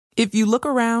If you look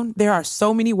around, there are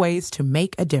so many ways to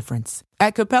make a difference.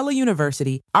 At Capella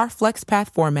University, our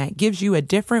FlexPath format gives you a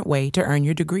different way to earn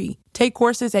your degree. Take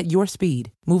courses at your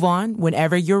speed. Move on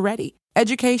whenever you're ready.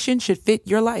 Education should fit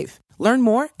your life. Learn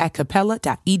more at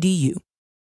capella.edu.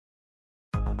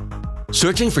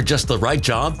 Searching for just the right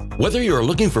job? Whether you're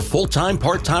looking for full-time,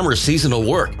 part-time, or seasonal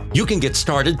work, you can get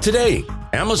started today.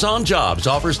 Amazon Jobs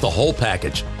offers the whole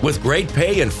package with great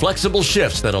pay and flexible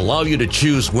shifts that allow you to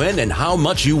choose when and how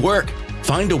much you work.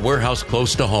 Find a warehouse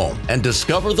close to home and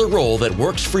discover the role that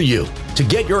works for you. To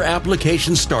get your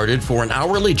application started for an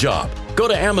hourly job, go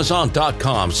to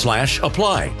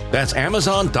amazon.com/apply. That's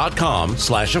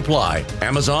amazon.com/apply.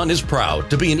 Amazon is proud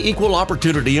to be an equal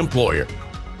opportunity employer.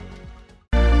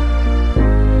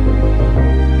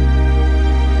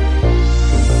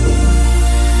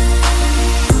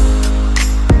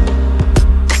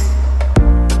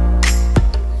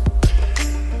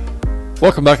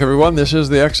 Welcome back, everyone. This is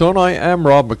the X Zone. I am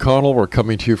Rob McConnell. We're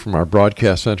coming to you from our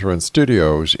broadcast center and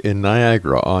studios in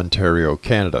Niagara, Ontario,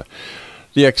 Canada.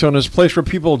 The X Zone is a place where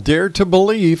people dare to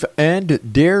believe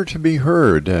and dare to be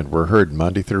heard. And we're heard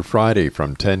Monday through Friday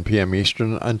from 10 p.m.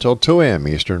 Eastern until 2 a.m.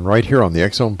 Eastern, right here on the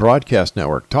X Zone Broadcast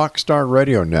Network, Talkstar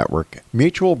Radio Network,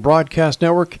 Mutual Broadcast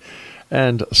Network,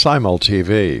 and Simul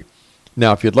TV.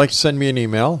 Now, if you'd like to send me an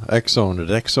email,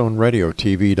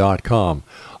 xzone@xzoneradiotv.com.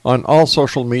 On all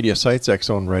social media sites, X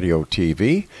Zone Radio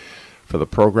TV. For the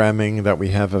programming that we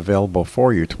have available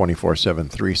for you 24/7,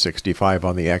 365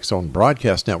 on the X Zone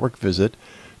Broadcast Network, visit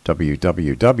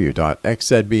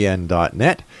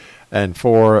www.xzbn.net. And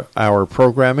for our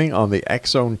programming on the X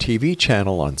Zone TV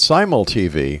channel on Simul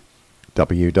TV,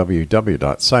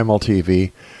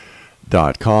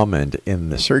 www.simultv.com. And in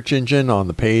the search engine on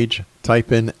the page,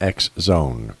 type in X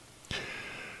Zone.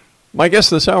 My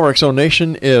guest this hour, X Zone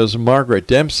Nation, is Margaret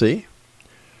Dempsey.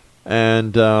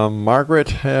 And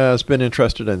Margaret has been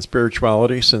interested in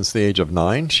spirituality since the age of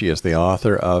 9. She is the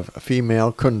author of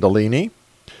Female Kundalini,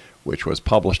 which was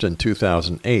published in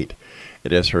 2008.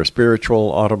 It is her spiritual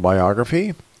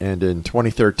autobiography, and in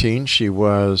 2013 she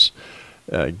was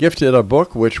gifted a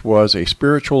book which was a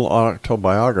spiritual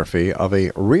autobiography of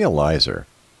a realizer.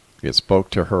 It spoke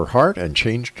to her heart and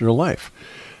changed her life.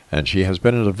 And she has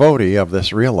been a devotee of this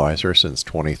realizer since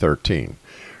 2013.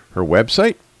 Her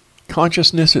website,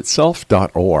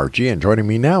 consciousnessitself.org. And joining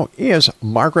me now is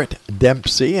Margaret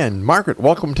Dempsey. And Margaret,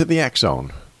 welcome to the X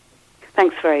Zone.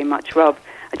 Thanks very much, Rob.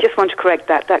 I just want to correct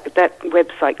that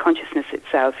website, Consciousness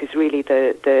Itself, is really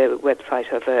the website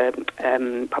of a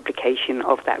publication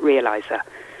of that realizer.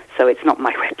 So it's not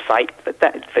my website, but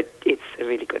it's a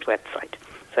really good website.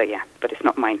 So yeah, but it's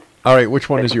not mine. All right, which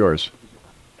one is yours?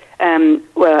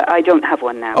 Well, I don't have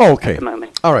one now at the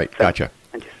moment. All right, so gotcha.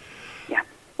 Yeah.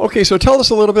 Okay, so tell us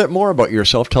a little bit more about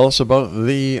yourself. Tell us about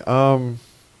the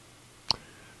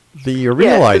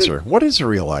realizer. What is a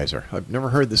realizer? I've never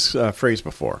heard this phrase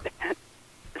before.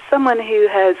 Someone who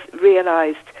has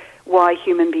realized why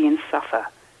human beings suffer.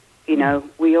 You know,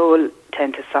 we all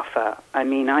tend to suffer. I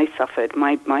mean, I suffered.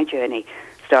 My journey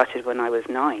started when I was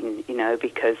 9,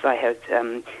 because I had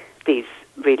these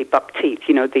really buck teeth,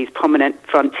 these prominent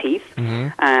front teeth,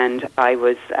 and I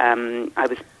was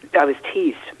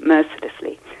teased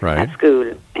mercilessly at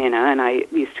school, and I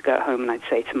used to go home and I'd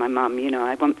say to my mum,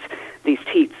 I want these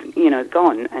teeth,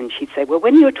 gone, and she'd say, well,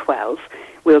 when you're 12,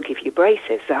 we'll give you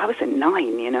braces. So I was at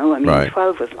 9,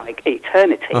 12 was like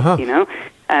eternity,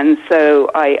 and so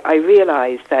I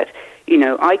realized that,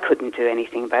 I couldn't do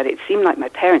anything about it. It seemed like my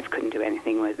parents couldn't do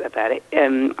anything about it.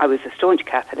 I was a staunch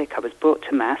Catholic. I was brought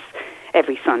to Mass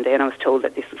every Sunday, and I was told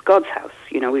that this was God's house.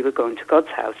 We were going to God's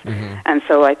house. And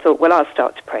so I thought, well, I'll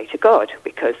start to pray to God,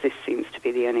 because this seems to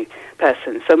be the only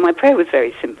person. So my prayer was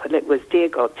very simple. It was, dear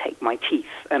God, take my teeth.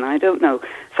 And I don't know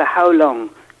for how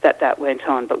long that went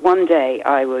on, but one day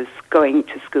I was going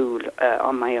to school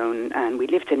on my own, and we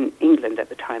lived in England at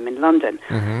the time, in London.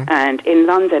 And in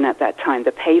London at that time,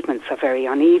 the pavements are very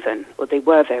uneven, or they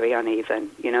were very uneven,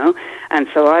 and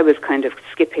so I was kind of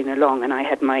skipping along, and I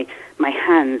had my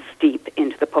hands deep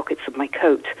into the pockets of my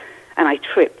coat, and I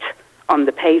tripped on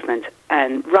the pavement,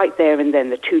 and right there and then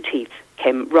the 2 teeth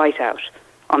came right out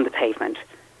on the pavement.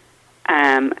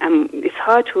 And it's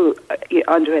hard to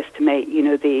underestimate,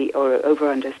 or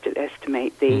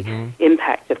over-underestimate the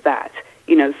impact of that.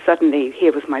 Suddenly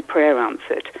here was my prayer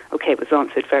answered. Okay, it was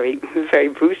answered very, very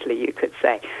brutally, you could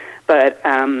say. But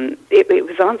it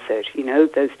was answered,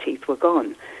 those teeth were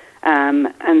gone.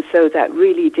 And so that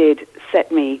really did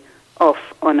set me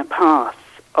off on a path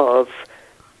of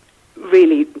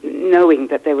really knowing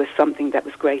that there was something that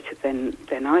was greater than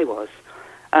I was.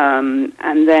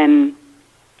 And then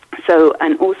So,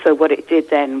 and also what it did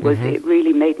then was it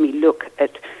really made me look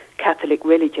at Catholic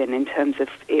religion in terms of,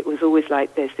 it was always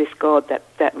like there's this God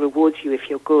that rewards you if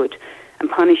you're good and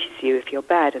punishes you if you're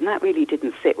bad, and that really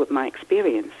didn't sit with my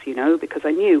experience, because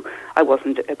I knew I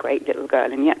wasn't a great little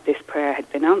girl, and yet this prayer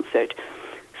had been answered.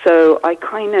 So I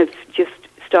kind of just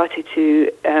started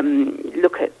to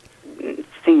look at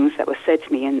things that were said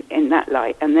to me in that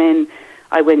light, and then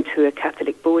I went to a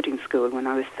Catholic boarding school when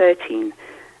I was 13,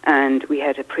 and we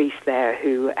had a priest there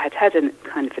who had a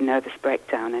kind of a nervous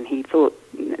breakdown, and he thought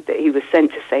that he was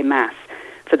sent to say Mass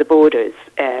for the boarders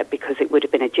because it would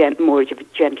have been more of a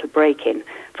gentle break-in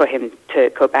for him to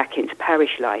go back into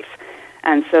parish life.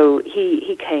 And so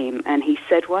he came and he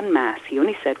said one Mass. He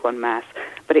only said one Mass,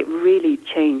 but it really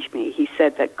changed me. He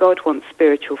said that God wants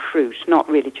spiritual fruit, not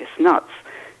religious nuts.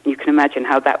 You can imagine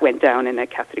how that went down in a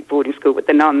Catholic boarding school with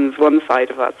the nuns one side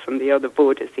of us and the other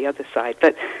boarders the other side.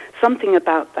 But something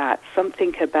about that,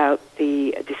 something about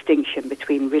the distinction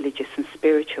between religious and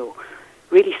spiritual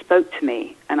really spoke to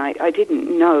me. And I didn't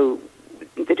know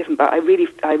the difference, but I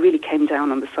really came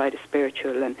down on the side of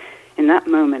spiritual. And in that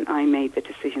moment, I made the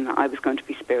decision that I was going to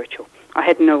be spiritual. I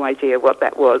had no idea what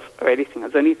that was or anything. I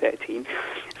was only 13.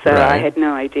 So right. I had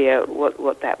no idea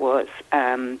what that was.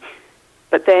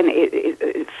 But then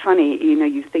it's funny,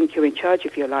 you think you're in charge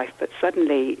of your life, but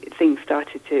suddenly things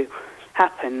started to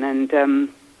happen. And then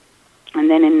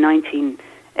in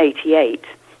 1988,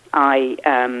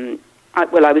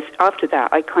 after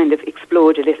that, I kind of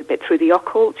explored a little bit through the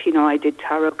occult. I did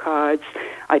tarot cards,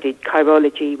 I did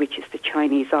chirology, which is the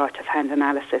Chinese art of hand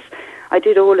analysis. I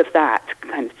did all of that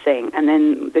kind of thing. And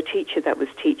then the teacher that was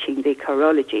teaching the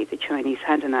chirology, the Chinese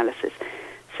hand analysis,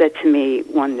 said to me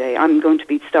one day, I'm going to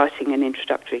be starting an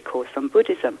introductory course on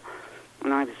Buddhism.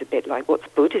 And I was a bit like, what's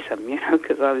Buddhism?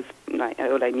 Because I was like,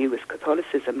 all I knew was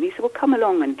Catholicism. And he said, well, come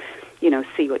along and,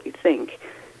 see what you think.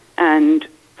 And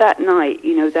that night,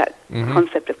 that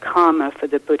concept of karma for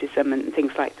the Buddhism and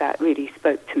things like that really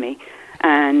spoke to me.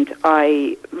 And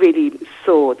I really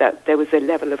saw that there was a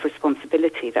level of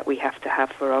responsibility that we have to have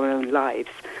for our own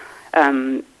lives.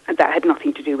 And that had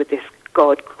nothing to do with this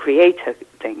God creator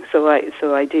thing. So I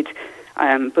did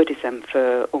Buddhism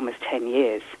for almost 10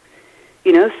 years.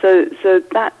 So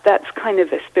that's kind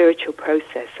of a spiritual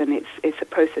process, and it's a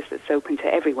process that's open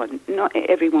to everyone. Not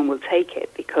everyone will take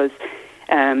it because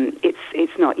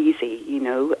it's not easy,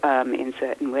 in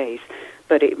certain ways,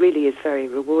 but it really is very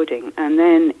rewarding. And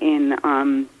then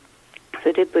so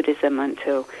I did Buddhism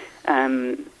until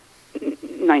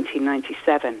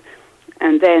 1997,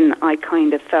 and then I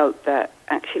kind of felt that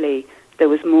actually there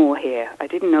was more here. I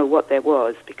didn't know what there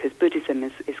was, because Buddhism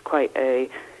is quite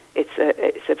it's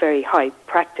a very high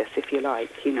practice, if you like,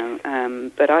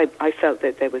 but I felt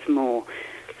that there was more.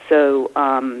 So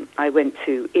I went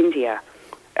to India,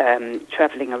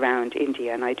 traveling around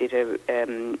India, and I did a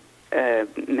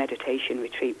meditation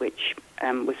retreat, which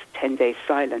was 10 days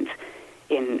silent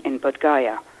in Bodh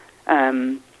Gaya,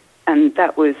 and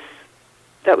that was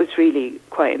really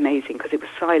quite amazing because it was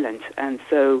silent, and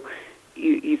so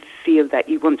you feel that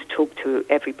you want to talk to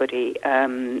everybody,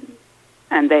 and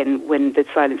then when the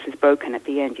silence is broken at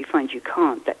the end, you find you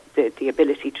can't, that the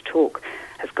ability to talk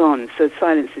has gone. So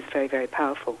silence is very, very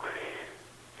powerful.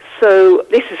 So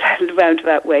this is a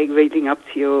roundabout way leading up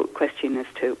to your question as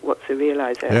to what's a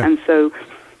realizer. Yeah. And so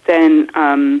then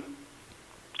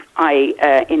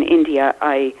in India,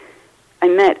 I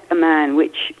met a man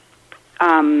which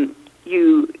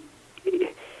he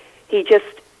just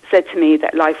said to me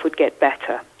that life would get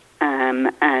better,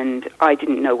 and I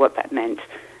didn't know what that meant.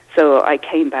 So I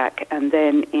came back, and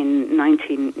then in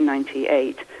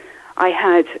 1998, I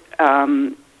had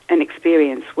an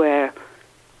experience where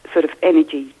sort of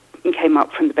energy came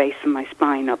up from the base of my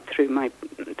spine up through my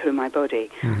body.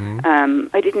 Mm-hmm.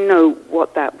 I didn't know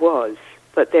what that was,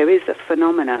 but there is a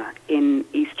phenomena in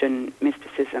Eastern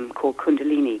mysticism called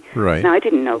Kundalini. Right. Now, I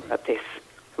didn't know about this,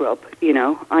 Rob.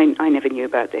 I never knew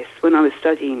about this. When I was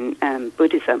studying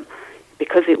Buddhism,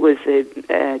 because it was a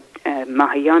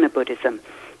Mahayana Buddhism,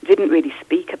 didn't really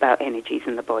speak about energies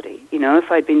in the body.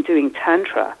 If I'd been doing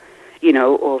Tantra,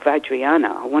 or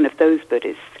Vajrayana, or one of those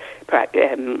Buddhist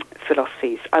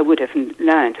philosophies, I would have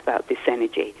learned about this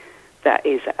energy that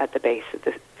is at the base of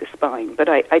the spine. But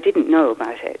I didn't know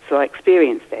about it, so I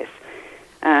experienced this.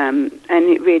 And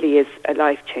it really is a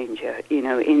life changer,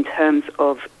 in terms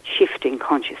of shifting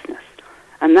consciousness.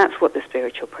 And that's what the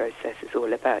spiritual process is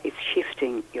all about. It's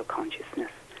shifting your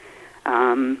consciousness.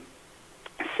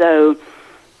 So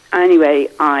anyway,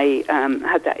 I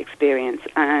had that experience,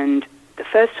 and the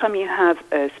first time you have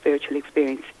a spiritual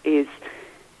experience it's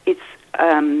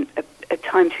a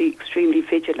time to be extremely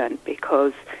vigilant,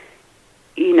 because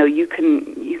you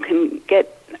can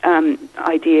get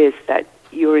ideas that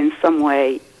you're in some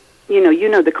way, you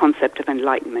know the concept of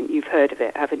enlightenment. You've heard of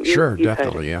it, haven't you? Sure, You've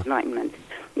definitely, heard of yeah. enlightenment.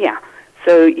 Yeah.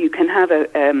 So you can have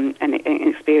an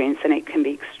experience, and it can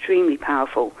be extremely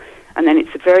powerful. And then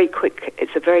it's a very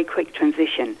quick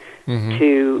transition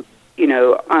to,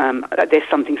 there's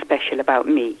something special about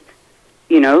me,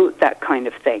 that kind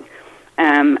of thing.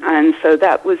 And so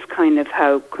that was kind of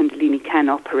how Kundalini can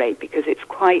operate, because it's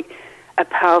quite a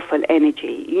powerful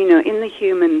energy. In the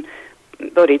human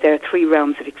body, there are 3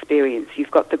 realms of experience. You've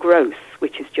got the gross,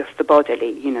 which is just the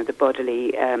bodily, the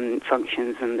bodily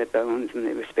functions and the bones and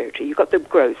the respiratory. You've got the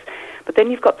gross. But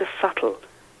then you've got the subtle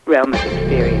realm of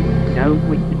experience,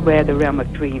 where the realm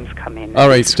of dreams come in. All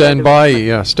right, stand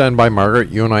by, Margaret.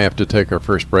 You and I have to take our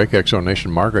first break. Exonation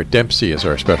Margaret Dempsey is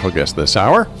our special guest this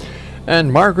hour.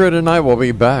 And Margaret and I will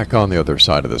be back on the other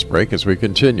side of this break as we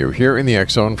continue here in the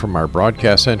X Zone from our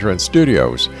broadcast center and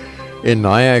studios in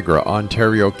Niagara,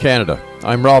 Ontario, Canada.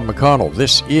 I'm Rob McConnell.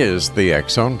 This is the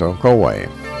X Zone. Don't go away.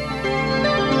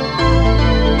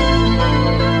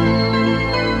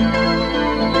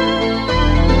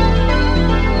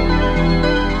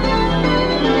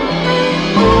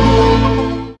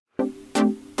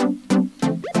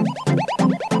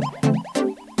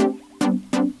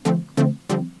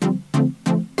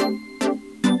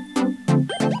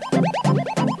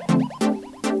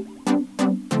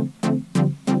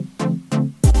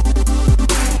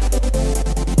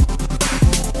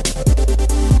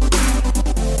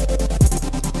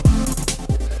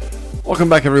 Welcome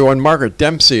back, everyone. Margaret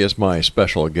Dempsey is my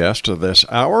special guest this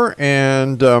hour,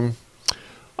 and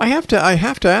I have to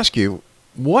ask you,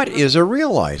 what is a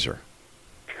realizer?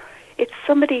 It's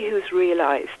somebody who's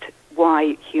realized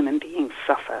why human beings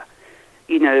suffer.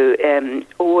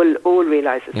 All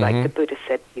realizers, like the Buddha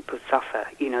said, people suffer.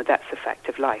 That's a fact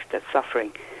of life. That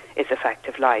suffering is a fact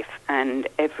of life, and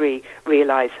every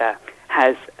realizer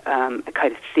has a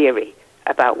kind of theory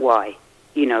about why.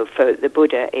 For the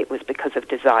Buddha, it was because of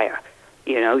desire.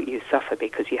 You suffer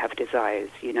because you have desires.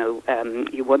 You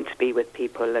want to be with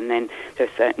people, and then there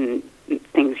are certain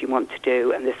things you want to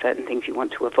do, and there's certain things you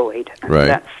want to avoid. And right.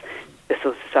 That's the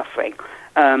source of suffering.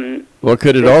 Well,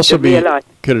 could it also be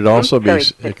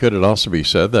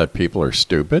said that people are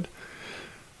stupid?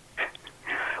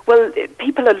 Well,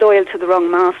 people are loyal to the wrong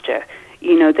master.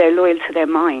 They're loyal to their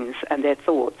minds and their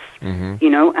thoughts.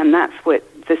 And that's what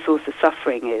the source of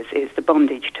suffering is the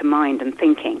bondage to mind and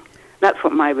thinking. That's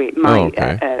what my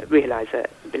realizer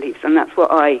believes, and that's what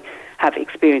I have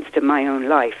experienced in my own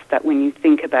life. That when you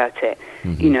think about it,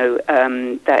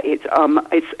 that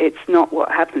it's not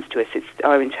what happens to us; it's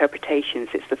our interpretations,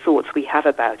 it's the thoughts we have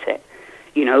about it,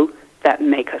 that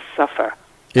make us suffer.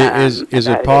 Is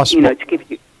it possible? To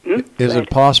give you, is it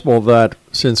possible that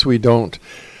since we don't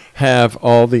have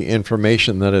all the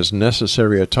information that is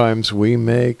necessary, at times we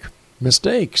make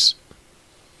mistakes?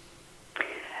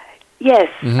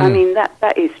 Yes, I mean,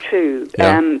 that is true.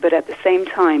 Yeah. But at the same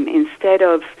time, instead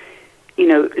of,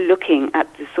 looking at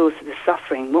the source of the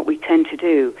suffering, what we tend to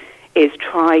do is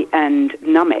try and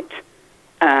numb it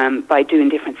by doing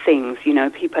different things.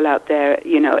 People out there,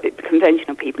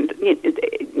 conventional people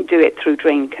do it through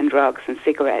drink and drugs and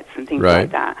cigarettes and things right.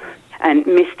 like that. And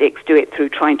mystics do it through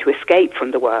trying to escape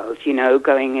from the world,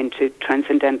 going into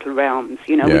transcendental realms,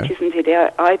 which isn't it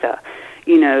either.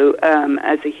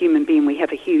 As a human being, we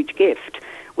have a huge gift,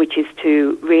 which is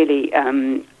to really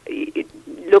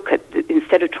look at,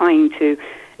 instead of trying to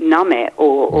numb it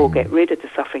or get rid of the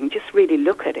suffering, just really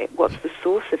look at it. What's the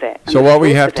source of it? So what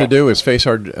we have to do is face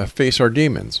our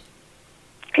demons.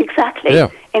 Exactly. Yeah.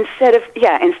 Instead of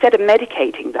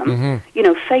medicating them,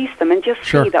 face them and just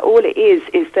Sure. see that all it is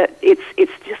that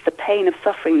it's just the pain of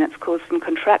suffering that's caused from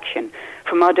contraction,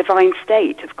 from our divine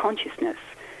state of consciousness.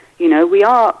 We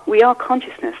are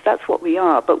consciousness. That's what we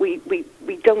are. But we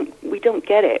don't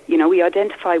get it. We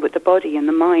identify with the body and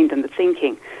the mind and the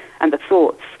thinking and the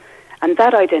thoughts, and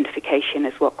that identification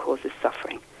is what causes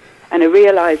suffering. And a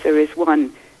realizer is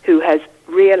one who has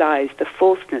realized the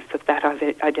falseness of that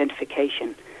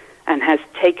identification, and has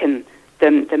taken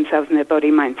themselves and their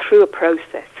body-mind through a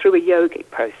process, through a yogic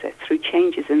process, through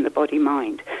changes in the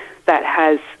body-mind that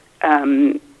has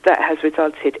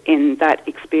resulted in that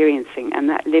experiencing and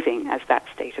that living as that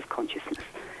state of consciousness.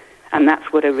 And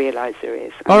that's what a realizer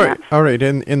is. All right.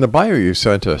 In the bio you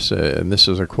sent us, and this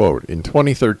is a quote, in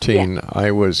 2013,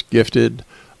 I was gifted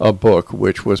a book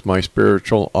which was my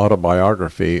spiritual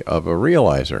autobiography of a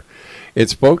realizer. It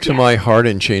spoke to my heart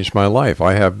and changed my life.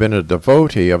 I have been a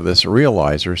devotee of this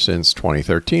realizer since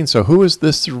 2013. So who is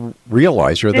this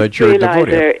realizer that you're a devotee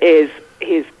of? This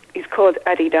realizer is called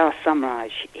Adidar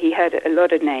Samraj. He had a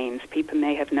lot of names. People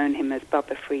may have known him as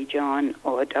Baba Free John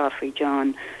or Dar Free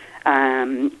John.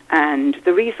 And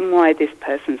the reason why this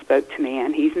person spoke to me,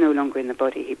 and he's no longer in the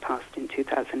body, he passed in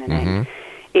 2008,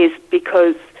 is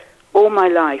because all my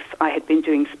life I had been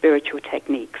doing spiritual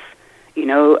techniques. You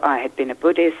know, I had been a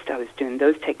Buddhist, I was doing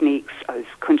those techniques, I was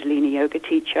Kundalini yoga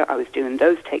teacher, I was doing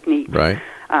those techniques. Right.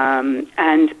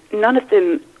 And none of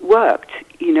them worked,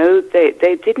 you know, they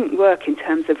didn't work in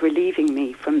terms of relieving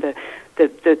me from the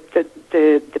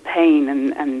pain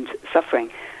and suffering.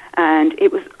 And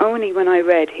it was only when I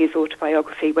read his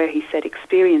autobiography where he said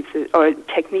experiences or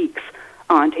techniques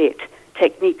aren't it.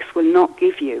 Techniques will not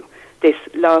give you this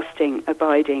lasting,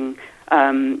 abiding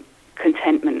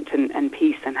contentment and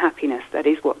peace and happiness. That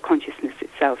is what consciousness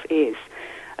itself is.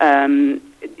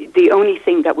 The only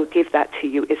thing that will give that to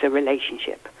you is a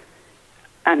relationship,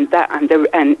 and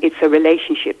it's a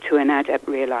relationship to an adept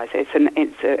realizer.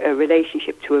 It's a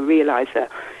relationship to a realizer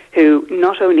who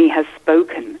not only has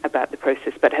spoken about the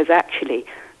process but has actually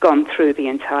gone through the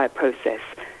entire process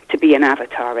to be an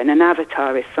avatar. And an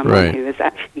avatar is someone who has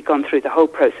actually gone through the whole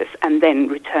process and then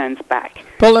returns back.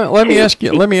 But let me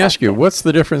ask you, what's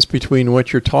the difference between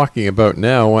what you're talking about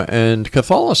now and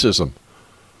Catholicism?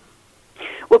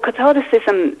 Well,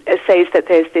 Catholicism says that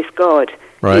there's this God,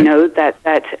 you know, that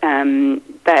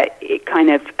it kind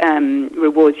of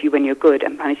rewards you when you're good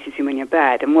and punishes you when you're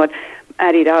bad. And what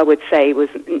Adidar would say was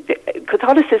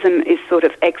Catholicism is sort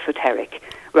of exoteric,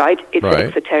 right? It's an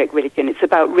exoteric religion. It's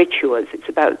about rituals. It's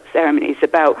about ceremonies. It's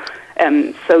about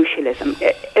socialism.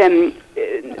 The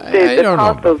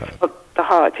path of the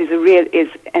heart is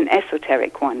an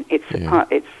esoteric one. It's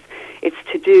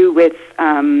to do with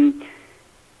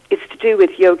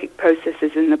yogic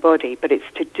processes in the body, but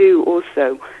it's to do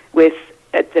also with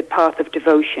the path of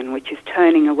devotion, which is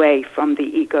turning away from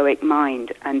the egoic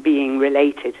mind and being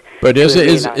related. But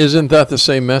isn't that the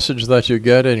same message that you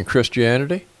get in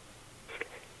Christianity?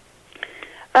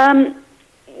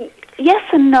 Yes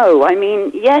and no. I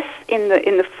mean, yes, in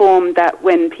the form that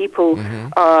when people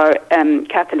are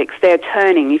Catholics, they're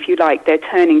turning, if you like, they're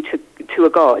turning to a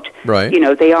God. Right. You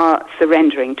know, they are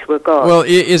surrendering to a God. Well,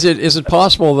 is it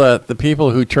possible that the people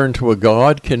who turn to a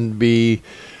God can be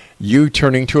you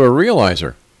turning to a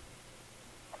realizer?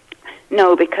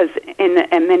 No, because in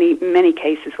many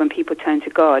cases when people turn to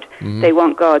God, they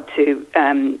want God to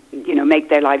make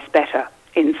their lives better.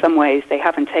 In some ways, they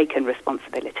haven't taken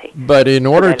responsibility. But in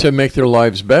order to make their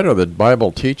lives better, the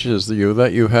Bible teaches you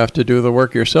that you have to do the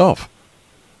work yourself.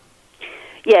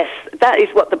 Yes, that is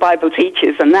what the Bible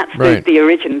teaches, and that's the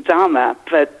original Dharma.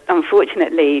 But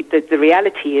unfortunately, the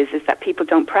reality is that people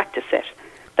don't practice it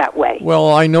that way. Well,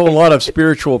 I know a lot of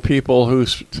spiritual people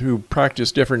who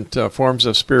practice different forms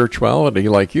of spirituality,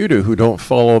 like you do, who don't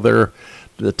follow the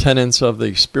tenets of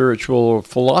the spiritual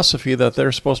philosophy that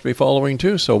they're supposed to be following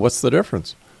too. So what's the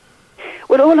difference?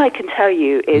 Well, all I can tell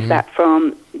you is that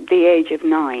from the age of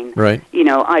 9, you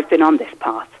know, I've been on this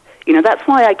path. You know, that's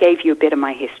why I gave you a bit of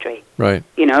my history. Right.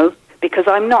 You know, because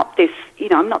I'm not this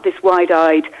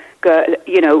wide-eyed girl,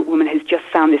 you know, woman who's just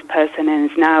found this person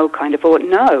and is now kind of,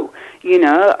 no. You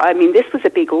know, I mean, this was a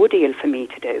big ordeal for me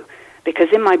to do. Because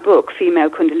in my book, Female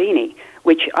Kundalini,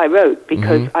 which I wrote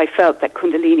because I felt that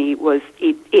Kundalini was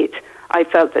it. I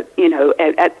felt that, you know,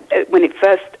 when it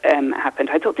first happened,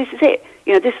 I thought, this is it.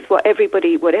 You know, this is what every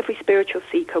spiritual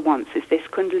seeker wants, is this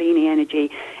Kundalini energy.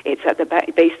 It's at the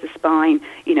base of the spine.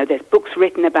 You know, there's books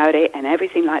written about it and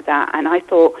everything like that. And I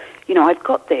thought, you know, I've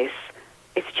got this.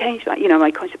 It's changed, you know, my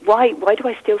conscience. Why do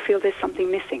I still feel there's something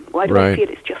missing? Why do I feel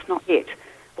it's just not it?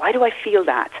 Why do I feel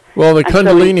that? Well, the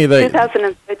Kundalini... So in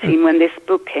 2013, when this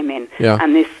book came in,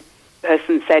 and this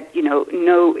person said, you know,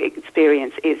 no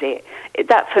experience is it.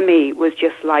 That for me was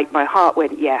just like my heart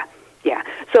went, yeah.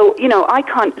 So, you know, I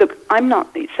can't, look, I'm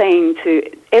not saying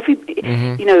to every,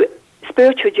 you know,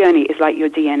 spiritual journey is like your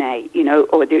DNA, you know,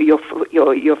 or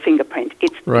your fingerprint.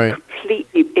 It's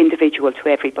completely individual to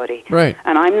everybody. Right.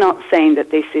 And I'm not saying that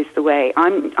this is the way.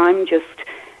 I'm just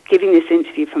giving this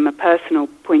interview from a personal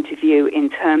point of view in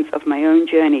terms of my own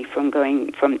journey from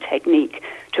going from technique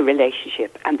to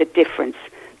relationship and the difference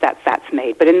that's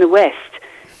made. But in the West,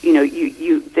 you know,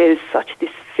 there's such this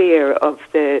fear of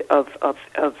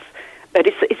but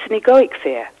it's an egoic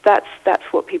fear. That's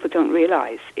what people don't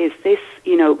realize, is this,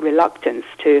 you know, reluctance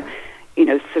to, you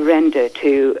know, surrender,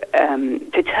 to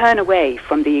turn away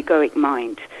from the egoic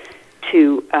mind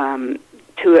to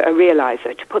a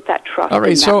realizer, to put that trust in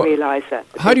that realizer.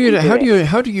 How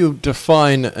do you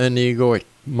define an egoic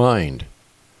mind?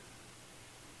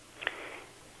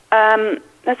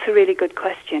 That's a really good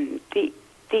question. The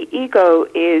ego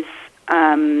is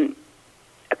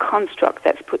a construct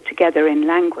that's put together in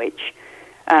language,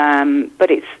 but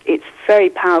it's very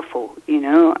powerful,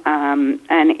 and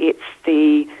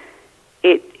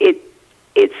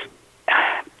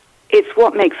it's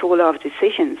what makes all our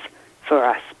decisions for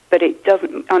us. But it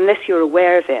doesn't, unless you're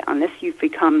aware of it, unless you've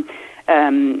become,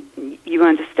 you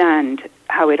understand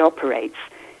how it operates.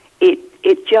 It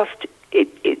just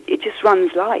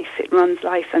runs life. It runs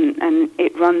life, and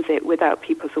it runs it without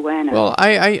people's awareness. Well,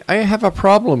 I have a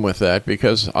problem with that,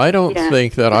 because I don't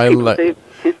think that I People let... do.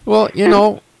 Well,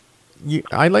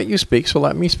 I let you speak, so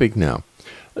let me speak now.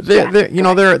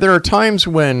 There are times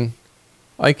when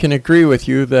I can agree with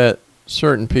you that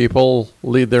certain people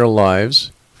lead their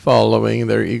lives following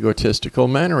their egotistical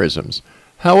mannerisms.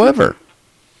 However,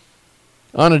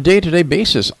 on a day-to-day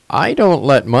basis, I don't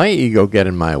let my ego get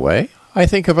in my way. I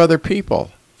think of other people,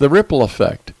 the ripple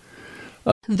effect.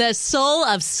 The soul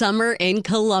of summer in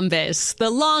Columbus. The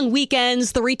long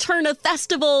weekends, the return of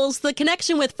festivals, the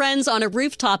connection with friends on a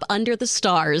rooftop under the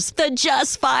stars. The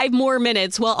just 5 more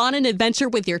minutes while on an adventure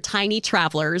with your tiny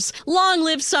travelers. Long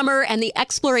live summer and the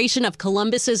exploration of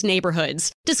Columbus's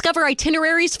neighborhoods. Discover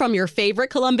itineraries from your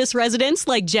favorite Columbus residents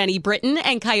like Jenny Britton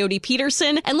and Coyote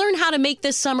Peterson, and learn how to make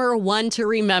this summer one to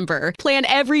remember. Plan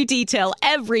every detail,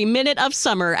 every minute of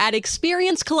summer at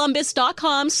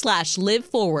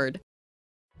experiencecolumbus.com/liveforward.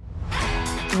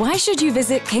 Why should you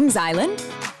visit Kings Island?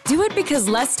 Do it because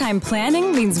less time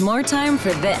planning means more time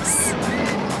for this.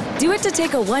 Do it to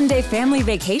take a one-day family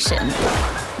vacation.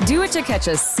 Do it to catch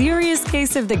a serious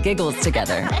case of the giggles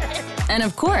together. And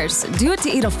of course, do it to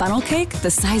eat a funnel cake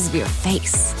the size of your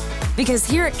face. Because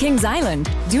here at Kings Island,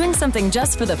 doing something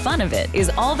just for the fun of it is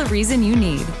all the reason you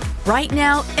need. Right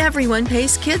now, everyone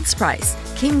pays kids' price.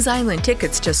 Kings Island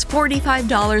tickets just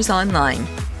 $45 online.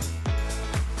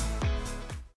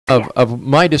 Of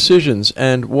my decisions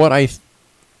and what I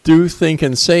do think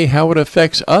and say, how it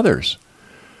affects others.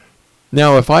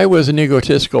 Now, if I was an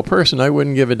egotistical person, I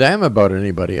wouldn't give a damn about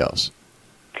anybody else.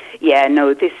 Yeah,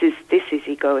 no, this is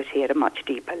egoity at a much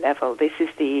deeper level. This is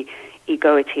the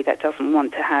egoity that doesn't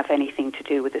want to have anything to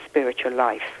do with the spiritual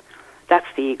life.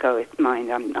 That's the egoist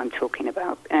mind I'm talking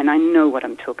about. And I know what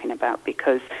I'm talking about,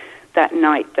 because that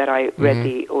night that I read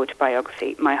the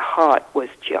autobiography, my heart was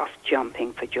just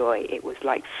jumping for joy. It was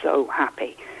like so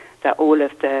happy that all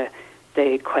of the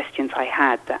questions I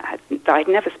had that I'd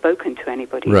never spoken to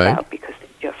anybody about, because they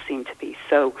just seemed to be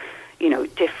so,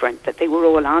 different, that they were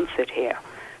all answered here.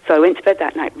 So I went to bed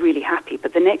that night really happy.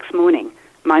 But the next morning,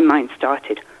 my mind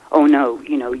started, oh no,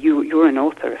 you're an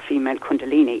author of Female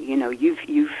Kundalini.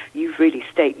 You've really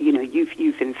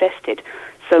you've invested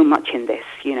so much in this.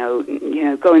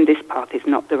 Going this path is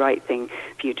not the right thing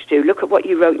for you to do. Look at what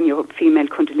you wrote in your Female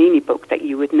Kundalini book, that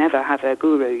you would never have a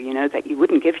guru. That you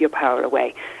wouldn't give your power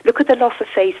away. Look at the loss of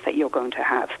faith that you're going to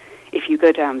have if you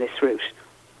go down this route.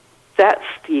 That's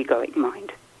the egoic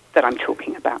mind that I'm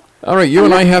talking about. All right, you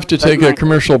and I have to take a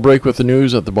commercial break with the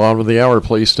news at the bottom of the hour.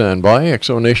 Please stand by.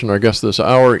 X-Zone Nation, our guest this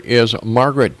hour is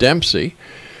Margaret Dempsey.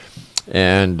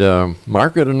 And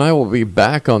Margaret and I will be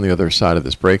back on the other side of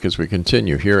this break as we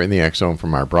continue here in the X-Zone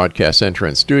from our broadcast center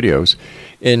and studios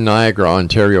in Niagara,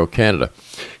 Ontario, Canada.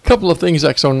 A couple of things,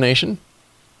 X-Zone Nation.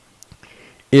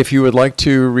 If you would like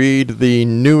to read the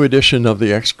new edition of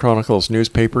the X-Chronicles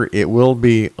newspaper, it will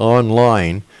be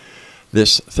online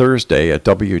this Thursday at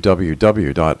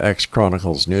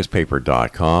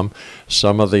www.xchroniclesnewspaper.com.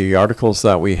 Some of the articles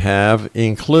that we have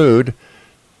include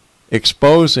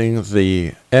exposing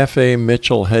the F.A.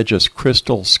 Mitchell Hedges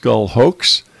crystal skull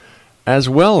hoax, as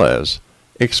well as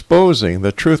exposing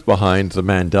the truth behind the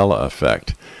Mandela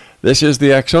effect. This is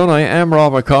the X-Zone. I am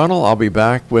Rob McConnell. I'll be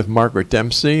back with Margaret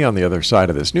Dempsey on the other side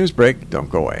of this news break. Don't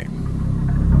go away.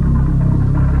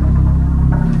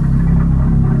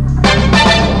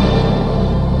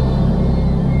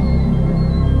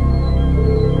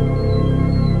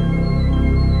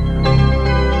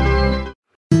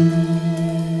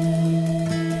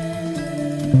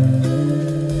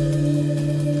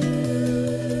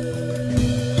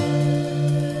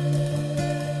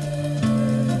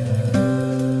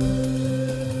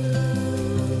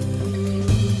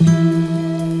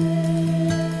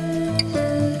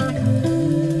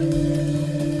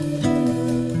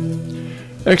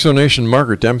 X-Zone Nation,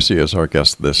 Margaret Dempsey is our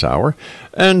guest this hour.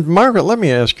 And Margaret, let me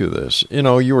ask you this.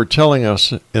 You were telling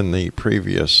us in the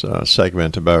previous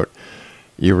segment about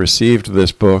you received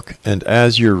this book, and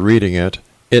as you're reading it,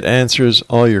 it answers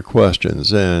all your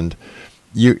questions, and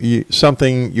you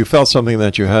felt something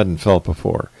that you hadn't felt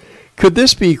before. Could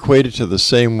this be equated to the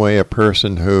same way a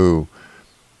person who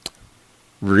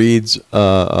reads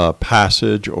a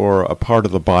passage or a part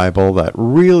of the Bible that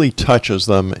really touches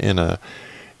them in a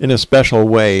in a special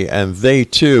way, and they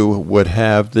too would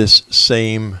have this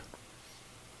same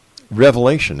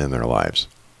revelation in their lives.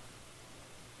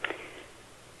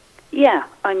 Yeah,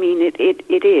 I mean, it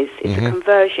is. It's a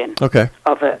conversion of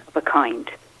a kind,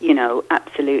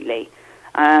 absolutely.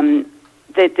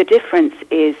 The difference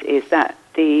is that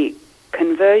the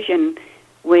conversion,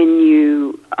 when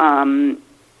you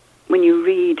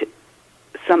read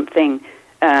something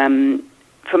from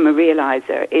a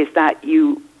realizer, is that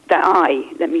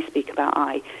let me speak about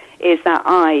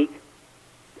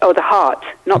the heart,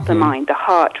 not the mind, the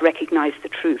heart recognized the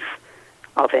truth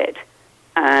of it.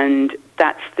 And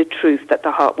that's the truth that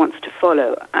the heart wants to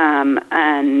follow.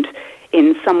 And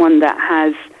in someone that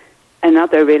has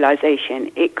another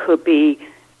realization, it could be,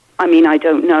 I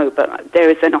don't know, but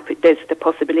there's the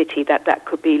possibility that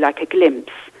could be like a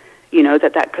glimpse,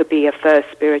 that could be a first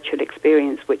spiritual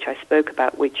experience, which I spoke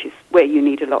about, which is where you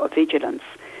need a lot of vigilance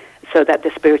so that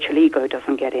the spiritual ego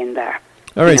doesn't get in there.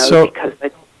 All right, because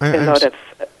there's a lot of,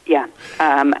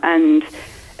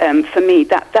 for me,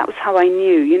 that was how I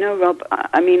knew, Rob.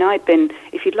 I've been,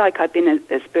 if you'd like, I've been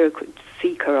a spiritual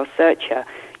seeker or searcher,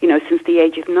 since the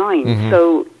age of 9.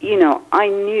 So, I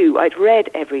knew, I'd read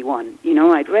everyone,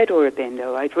 I'd read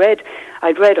Aurobindo, I'd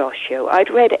read Osho, I'd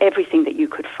read everything that you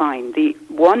could find. The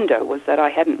wonder was that I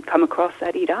hadn't come across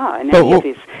Adida and any of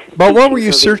his. But what were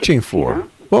you searching for?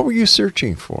 What were you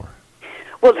searching for?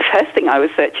 Well, the first thing I was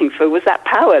searching for was that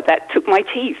power that took my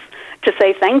teeth to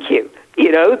say thank you.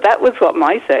 That was what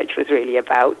my search was really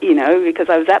about, because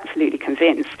I was absolutely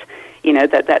convinced,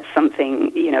 that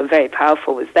something, very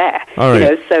powerful was there. All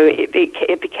right. So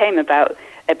it became about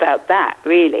that,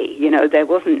 really. There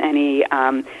wasn't any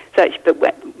search,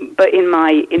 but in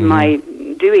my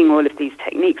doing all of these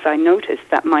techniques, I noticed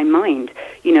that my mind,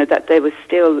 that there was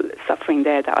still suffering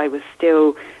there, that I was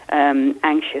still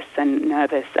anxious and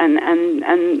nervous.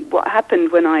 And what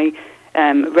happened when I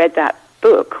read that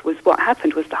book was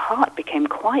the heart became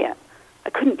quiet.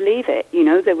 I couldn't believe it.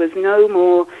 There was no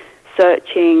more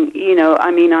searching.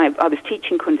 I was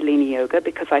teaching Kundalini yoga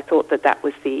because I thought that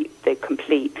was the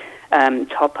complete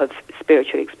top of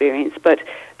spiritual experience. But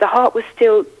the heart was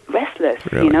still restless,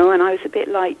 really? And I was a bit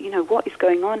like, what is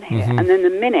going on here? And then the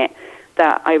minute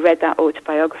that I read that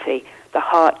autobiography, the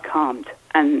heart calmed.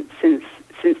 And since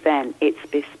then, it's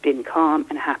been calm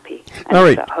and happy. And all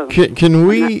it's right. at home.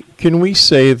 Can we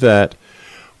say that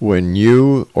when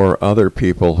you or other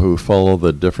people who follow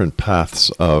the different paths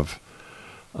of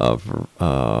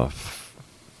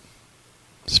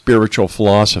spiritual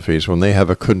philosophies, when they have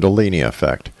a Kundalini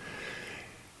effect,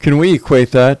 can we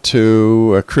equate that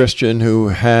to a Christian who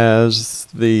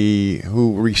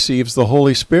receives the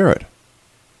Holy Spirit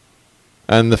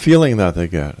and the feeling that they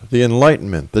get, the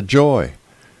enlightenment, the joy?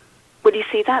 Well, you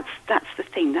see, that's the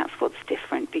thing. That's what's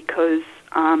different, because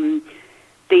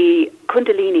the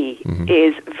Kundalini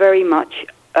is very much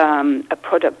a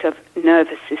product of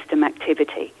nervous system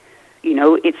activity.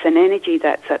 It's an energy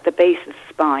that's at the base of the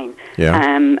spine. Yeah.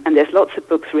 And there's lots of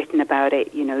books written about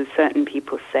it. Certain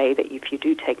people say that if you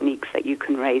do techniques that you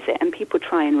can raise it, and people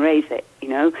try and raise it,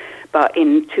 But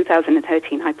in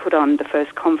 2013, I put on the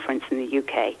first conference in the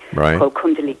UK called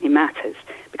Kundalini Matters,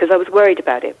 because I was worried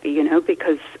about it,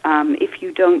 because if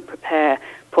you don't prepare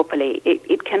properly,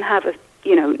 it can have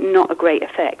not a great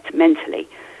effect mentally,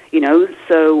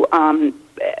 So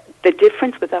the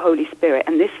difference with the Holy Spirit,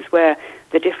 and this is where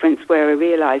the difference where a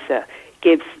realizer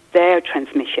gives their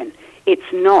transmission,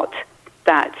 it's not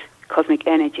that cosmic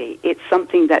energy. It's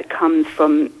something that comes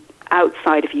from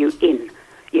outside of you in,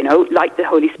 like the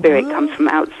Holy Spirit comes from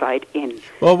outside in.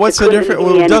 Well, what's the difference?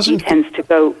 Well, the energy tends to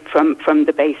go from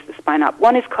the base of the spine up.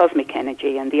 One is cosmic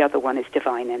energy, and the other one is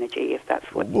divine energy, if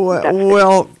that's what...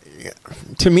 Well,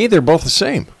 to me, they're both the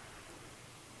same.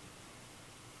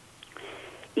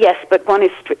 Yes, but one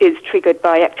is triggered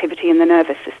by activity in the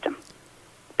nervous system,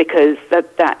 because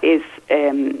that is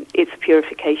it's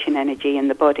purification energy in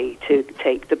the body to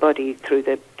take the body through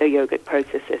the yogic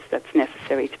processes that's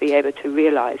necessary to be able to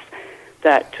realize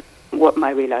that what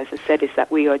my realizer said is that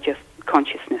we are just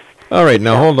consciousness. All right,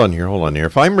 now hold on here.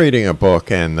 If I'm reading a book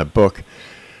and the book,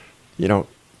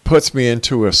 puts me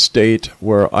into a state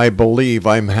where I believe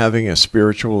I'm having a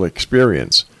spiritual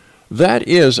experience, that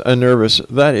is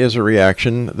a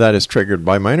reaction that is triggered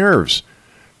by my nerves.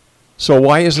 So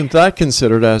why isn't that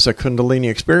considered as a Kundalini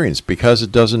experience? Because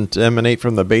it doesn't emanate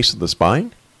from the base of the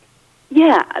spine?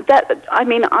 Yeah,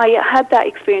 I had that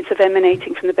experience of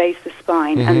emanating from the base of the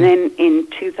spine, and then in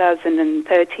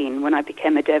 2013, when I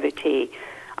became a devotee,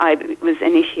 I was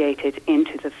initiated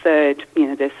into the third.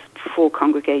 There's 4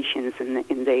 congregations in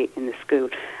the school,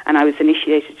 and I was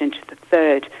initiated into the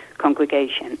third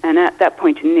congregation. And at that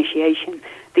point in initiation,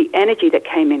 the energy that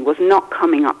came in was not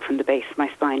coming up from the base of my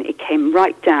spine. It came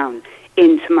right down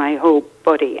into my whole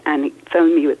body, and it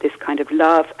filled me with this kind of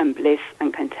love and bliss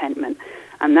and contentment.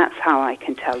 And that's how I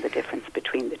can tell the difference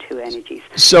between the two energies.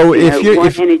 So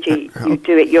energy, you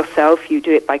do it yourself, you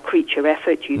do it by creature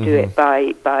effort, you do it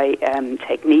by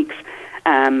techniques,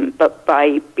 but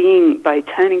by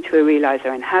turning to a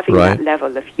realizer and having that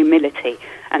level of humility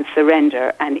and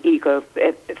surrender and ego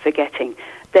forgetting,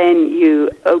 then you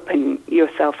open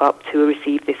yourself up to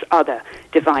receive this other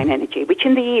divine energy, which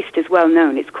in the East is well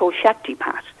known. It's called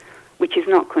Shaktipat, which is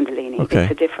not Kundalini. Okay.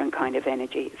 It's a different kind of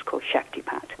energy. It's called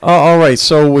Shaktipat. All right.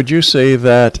 So would you say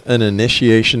that an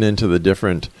initiation into the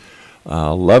different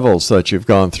levels that you've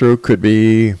gone through could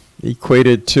be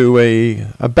equated to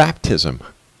a baptism?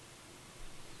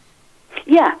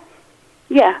 Yeah.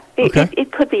 Okay.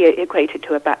 It could be equated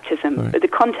to a baptism, right. but the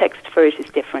context for it is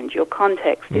different. Your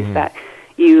context is that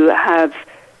you have,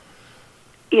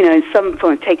 in some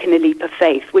form, taken a leap of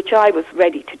faith, which I was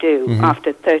ready to do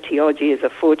after 30-odd years or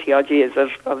 40-odd years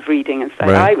of reading and stuff.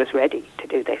 Right. I was ready to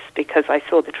do this because I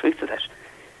saw the truth of it,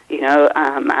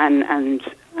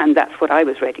 and that's what I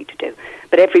was ready to do.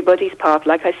 But everybody's path,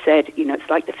 like I said, it's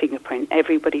like the fingerprint.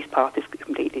 Everybody's path is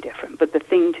completely different. But the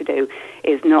thing to do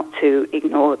is not to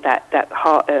ignore that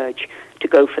heart urge to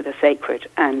go for the sacred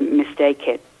and mistake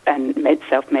it and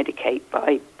self-medicate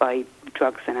by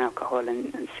drugs and alcohol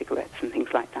and cigarettes and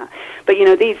things like that. But,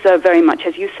 these are very much,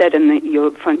 as you said in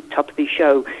your top of the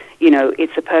show,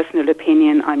 it's a personal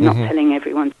opinion. I'm not telling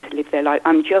everyone to live their life.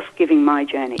 I'm just giving my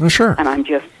journey. Oh, sure. And I'm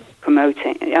just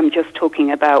promoting, I'm just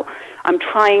talking about, I'm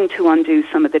trying to undo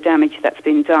some of the damage that's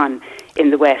been done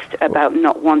in the West about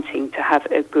not wanting to have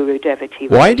a guru-devotee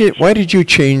relationship. Why did you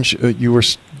change? You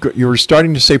were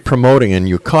starting to say promoting, and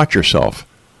you caught yourself.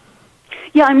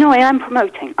 Yeah, I am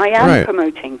promoting. I am Right.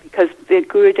 promoting because the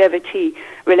guru-devotee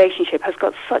relationship has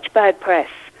got such bad press,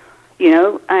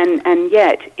 and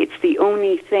yet it's the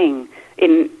only thing,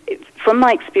 from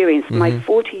my experience, my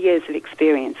 40 years of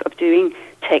experience of doing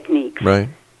techniques, Right.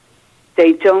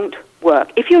 they don't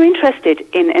work. If you're interested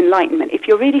in enlightenment, if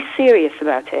you're really serious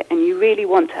about it and you really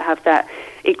want to have that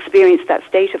experience, that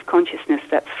state of consciousness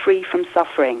that's free from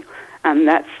suffering and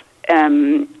that's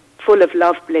full of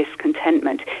love, bliss,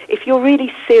 contentment, if you're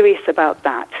really serious about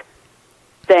that,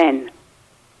 then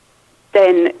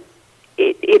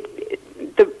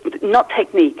not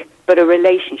technique, but a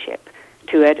relationship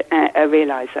to a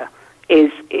realizer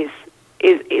is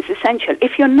essential.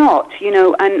 If you're not,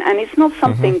 and it's not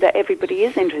something that everybody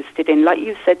is interested in, like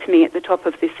you said to me at the top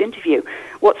of this interview,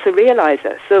 what's a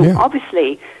realizer? So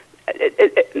obviously,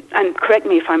 and correct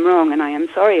me if I'm wrong, and I am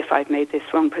sorry if I've made this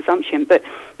wrong presumption, but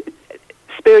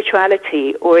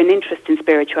spirituality or an interest in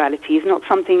spirituality is not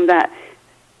something that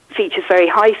features very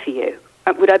high for you.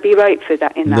 Would I be right for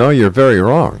that? No, you're very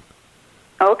wrong.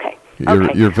 Okay.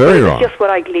 You're very wrong. It's just what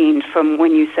I gleaned from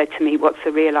when you said to me, what's a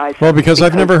realizer? Well, because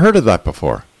I've never heard of that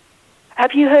before.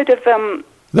 Have you heard of...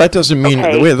 That doesn't mean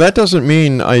that doesn't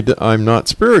mean I'm not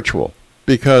spiritual,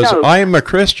 because I am a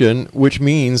Christian, which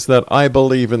means that I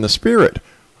believe in the spirit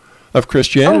of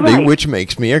Christianity, which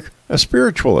makes me a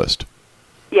spiritualist.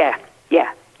 Yeah.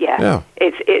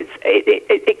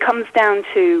 It comes down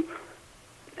to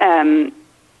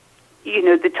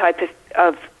the type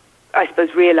of I suppose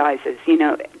realizers.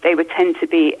 They would tend to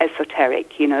be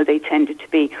esoteric. They tended to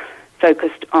be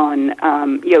focused on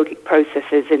yogic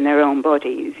processes in their own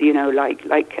bodies.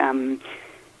 Like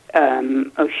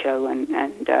Osho and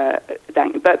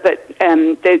that.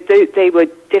 But they were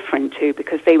different too,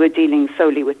 because they were dealing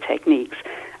solely with techniques.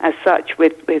 As such,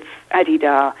 with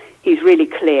Adidar, he's really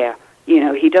clear.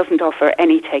 He doesn't offer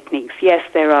any techniques. Yes,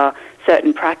 there are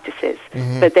certain practices,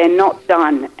 but they're not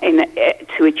done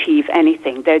to achieve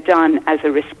anything. They're done as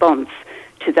a response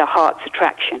to the heart's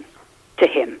attraction to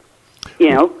him.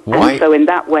 Why? And so in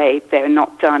that way, they're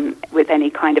not done with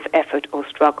any kind of effort or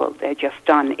struggle. They're just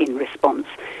done in response.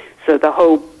 So the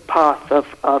whole path of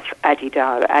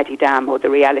Adidar, Adidam, or the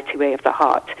reality way of the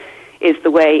heart, is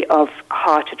the way of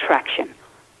heart attraction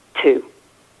to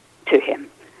him.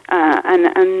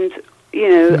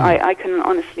 I can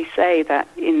honestly say that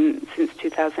since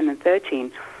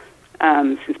 2013,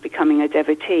 since becoming a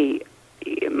devotee,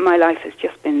 my life has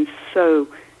just been so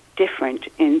different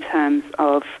in terms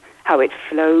of how it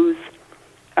flows,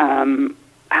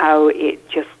 how it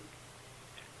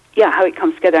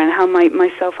comes together, and how my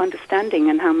self-understanding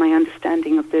and how my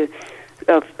understanding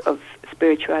of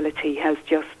spirituality has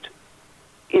just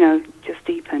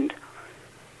deepened.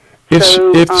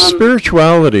 If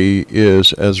spirituality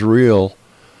is as real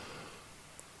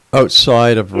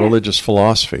outside of religious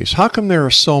philosophies, how come there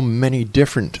are so many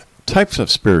different types of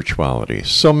spirituality,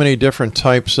 so many different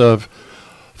types of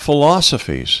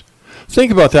philosophies?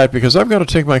 Think about that, because I've got to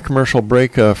take my commercial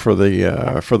break for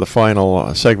the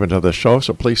final segment of the show,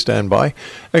 so please stand by.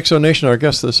 Exonation, our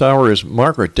guest this hour is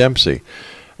Margaret Dempsey.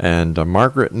 And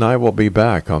Margaret and I will be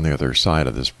back on the other side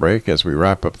of this break as we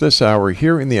wrap up this hour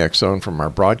here in the X Zone from our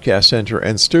broadcast center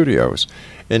and studios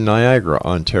in Niagara,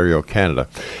 Ontario, Canada.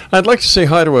 I'd like to say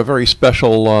hi to a very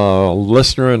special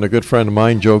listener and a good friend of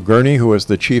mine, Joe Gurney, who was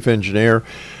the chief engineer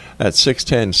at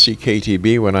 610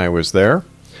 CKTB when I was there.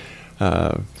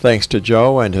 Thanks to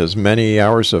Joe and his many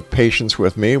hours of patience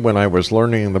with me when I was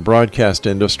learning in the broadcast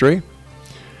industry.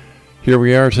 Here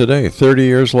we are today, 30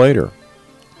 years later.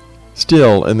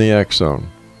 Still in the X Zone.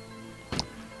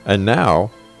 And now,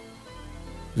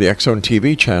 the X Zone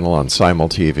TV channel on Simul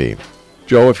TV.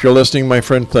 Joe, if you're listening, my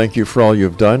friend, thank you for all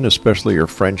you've done, especially your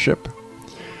friendship.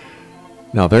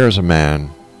 Now there's a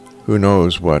man who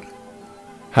knows what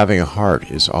having a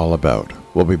heart is all about.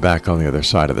 We'll be back on the other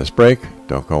side of this break.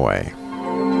 Don't go away.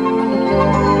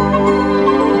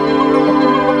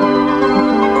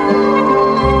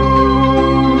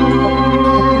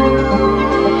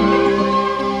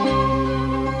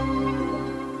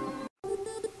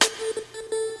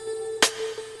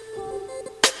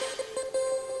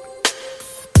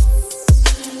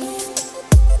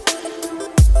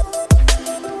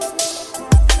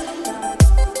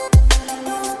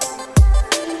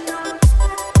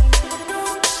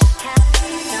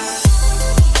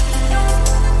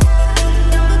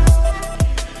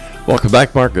 Welcome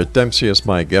back. Margaret Dempsey is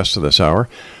my guest of this hour.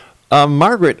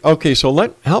 Margaret, okay,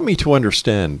 so help me to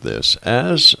understand this.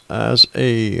 As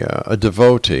a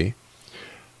devotee,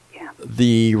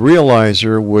 the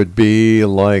realizer would be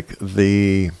like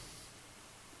the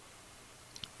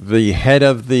head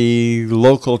of the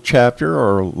local chapter,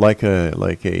 or like a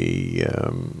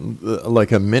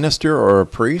minister or a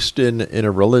priest in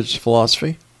a religious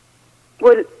philosophy.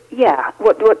 Well, yeah.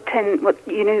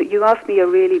 You asked me a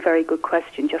really very good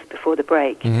question just before the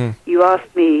break. Mm-hmm. You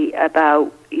asked me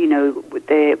about,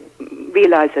 the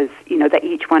realizers, that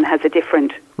each one has a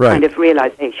different kind of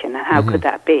realization, and how could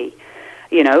that be?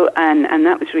 And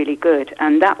that was really good.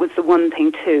 And that was the one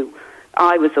thing, too,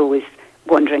 I was always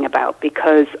wondering about,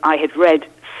 because I had read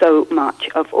so much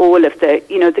of all of the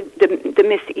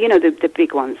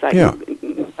big ones, like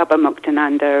Baba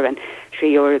Muktananda and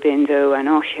Sri Aurobindo and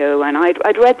Osho, and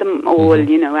I'd read them all,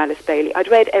 Alice Bailey. I'd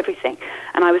read everything,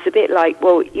 and I was a bit like,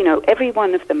 well, every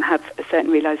one of them have a certain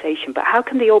realization, but how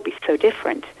can they all be so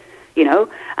different,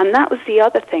 And that was the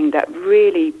other thing that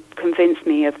really convinced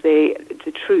me of the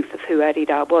truth of who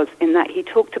Adida was, in that he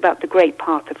talked about the great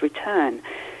path of return,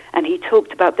 and he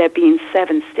talked about there being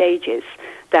 7 stages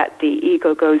that the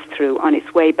ego goes through on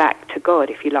its way back to God,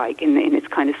 if you like, in its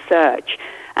kind of search.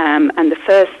 And the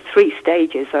first 3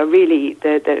 stages are really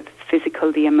the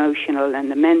physical, the emotional, and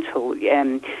the mental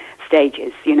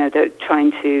stages. They're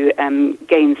trying to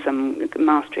gain some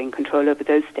mastery and control over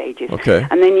those stages. Okay.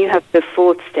 And then you have the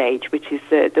 4th stage, which is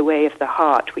the way of the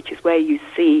heart, which is where you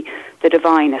see the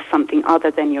divine as something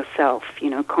other than yourself.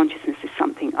 Consciousness is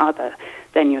something other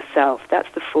than yourself. That's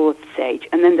the 4th stage.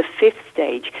 And then the 5th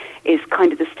stage is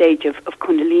kind of the stage of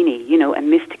Kundalini, and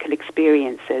mystical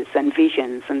experiences and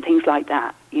visions and things like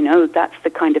that. That's the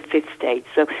kind of 5th stage.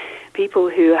 So people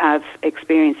who have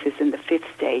experiences in the 5th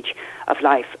stage of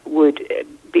life would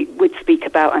speak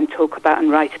about and talk about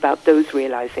and write about those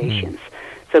realizations.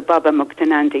 So Baba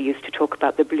Muktananda used to talk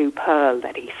about the blue pearl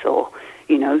that he saw,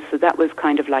 so that was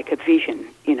kind of like a vision,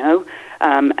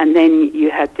 and then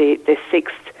you had the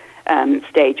 6th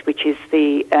stage, which is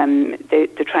the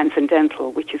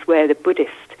transcendental, which is where the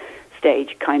Buddhist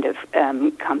stage kind of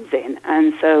comes in.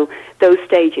 And so those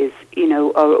stages,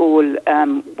 are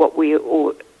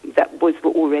all that was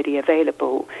already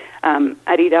available.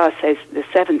 Adida says the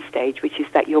 7th stage, which is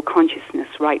that your consciousness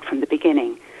right from the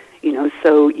beginning,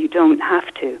 so you don't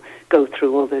have to go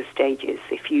through all those stages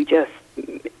if you just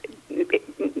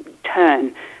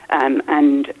turn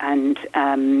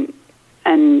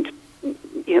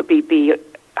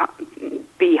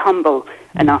be humble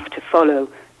enough to follow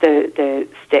the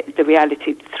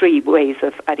reality, 3 ways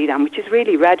of Adidam, which is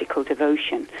really radical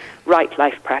devotion, right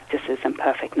life practices, and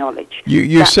perfect knowledge.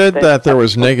 You said that there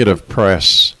was negative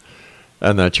press,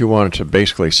 and that you wanted to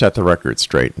basically set the record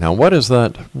straight. Now, what is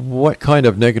that? What kind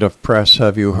of negative press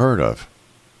have you heard of?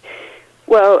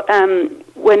 Well,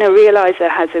 when a realizer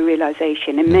has a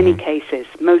realization, in many cases,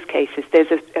 most cases,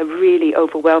 there's a really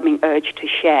overwhelming urge to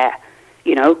share,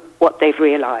 what they've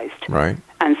realized. Right.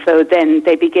 And so then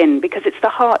they begin, because it's the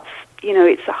heart's,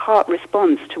 it's a heart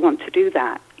response to want to do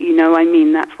that.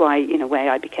 That's why, in a way,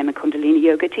 I became a Kundalini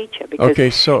yoga teacher, because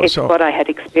it's what I had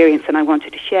experienced and I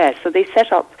wanted to share. So they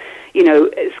set up,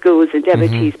 schools and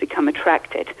devotees become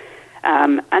attracted.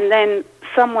 And then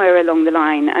somewhere along the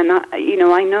line, and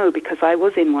I know because I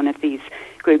was in one of these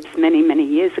groups many, many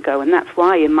years ago, and that's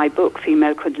why in my book,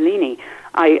 Female Kundalini,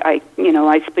 I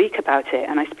speak about it,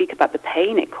 and I speak about the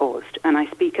pain it caused, and I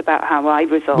speak about how I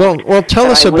resolved. Well,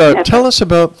 tell us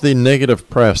about the negative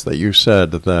press that you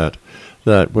said that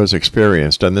was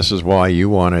experienced, and this is why you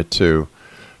wanted to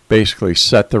basically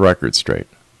set the record straight.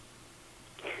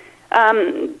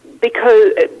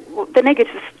 Because the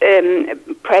negative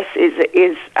press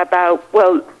is about,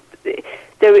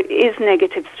 there is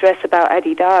negative stress about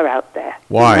Adidar out there.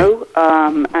 Why?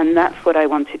 And that's what I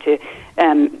wanted to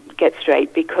get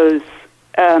straight, because,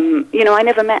 I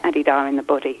never met Adidar in the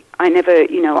body. I never,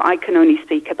 I can only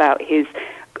speak about his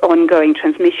ongoing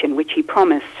transmission, which he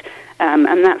promised,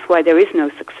 and that's why there is no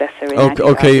successor in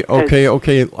Adidar.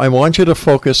 Okay. I want you to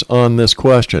focus on this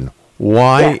question.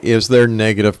 Why is there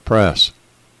negative press?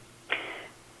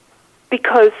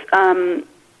 Because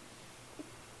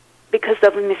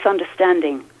of a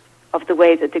misunderstanding of the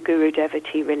way that the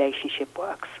guru-devotee relationship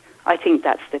works. I think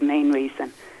that's the main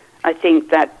reason. I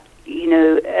think that,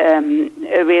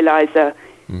 a realizer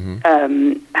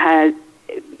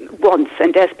wants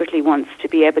and desperately wants to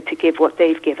be able to give what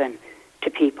they've given to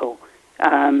people.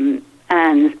 And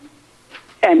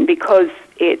because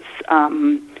it's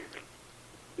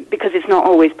not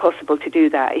always possible to do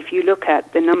that. If you look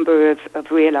at the number of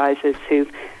realizers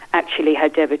who've actually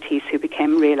had devotees who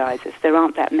became realizers, there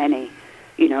aren't that many,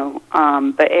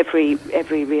 but every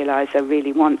realizer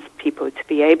really wants people to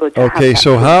be able to have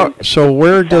that. So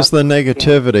where does the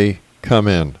negativity come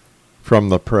in from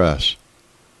the press?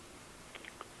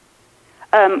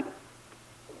 I'm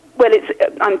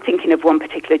thinking of one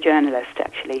particular journalist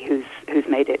actually who's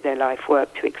made it their life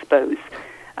work to expose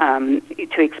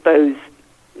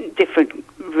different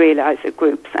realizer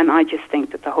groups, and I just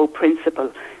think that the whole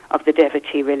principle of the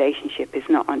devotee relationship is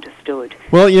not understood.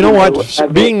 Well, you know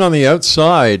what? Being on the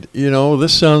outside,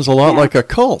 this sounds a lot like a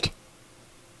cult.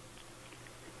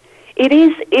 It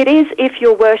is if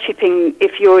you're worshipping,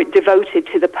 if you're devoted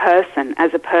to the person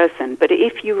as a person, but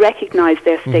if you recognize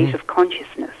their state of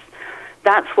consciousness,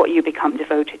 that's what you become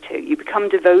devoted to. You become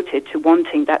devoted to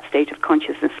wanting that state of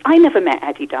consciousness. I never met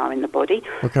Adidar in the body.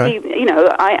 Okay.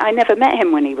 I never met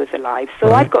him when he was alive.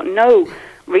 So I've got no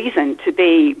reason to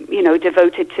be,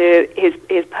 devoted to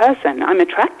his person. I'm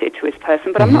attracted to his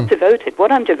person, but I'm not devoted.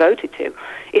 What I'm devoted to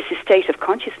is his state of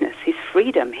consciousness, his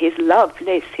freedom, his love,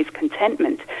 bliss, his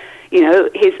contentment,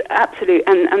 his absolute,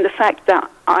 and the fact that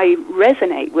I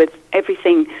resonate with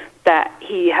everything that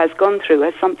he has gone through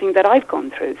as something that I've gone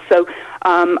through. So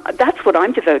that's what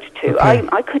I'm devoted to. Okay.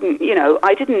 I couldn't,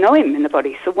 I didn't know him in the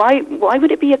body. So why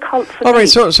would it be a cult for me? All right,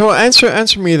 so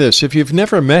answer me this. If you've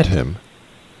never met him,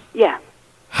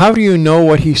 how do you know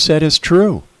what he said is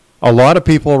true? A lot of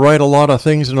people write a lot of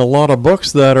things in a lot of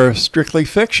books that are strictly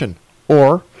fiction.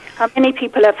 Or how many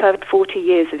people have had 40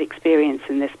 years of experience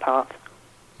in this path,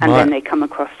 and then they come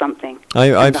across something?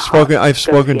 I've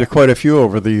spoken to quite a few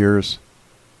over the years.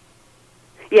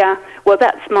 Yeah, well,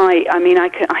 that's I'm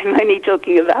only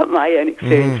talking about my own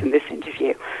experience in this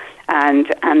interview,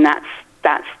 and that's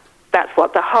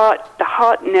what the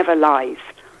heart never lies.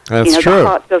 That's true. The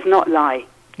heart does not lie.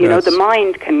 The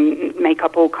mind can make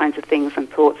up all kinds of things and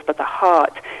thoughts, but the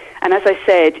heart, and as I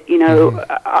said,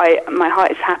 my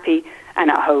heart is happy and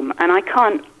at home, and I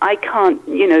can't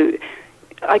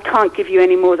give you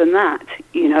any more than that,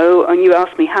 and you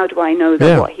ask me, how do I know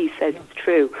that what he says is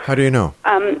true? How do you know?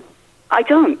 I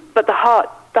don't, but the heart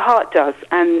does,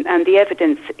 and the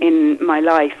evidence in my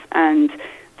life and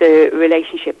the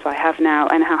relationships I have now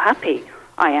and how happy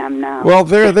I am now. Well,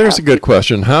 there's a good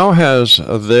question. How has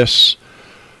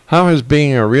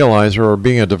being a realizer or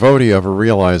being a devotee of a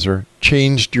realizer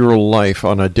changed your life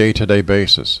on a day-to-day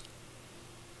basis?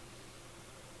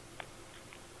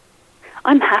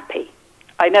 I'm happy.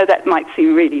 I know that might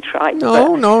seem really trite.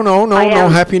 No.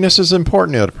 Happiness is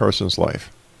important in a person's life.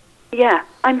 Yeah,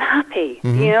 I'm happy.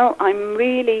 I'm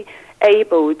really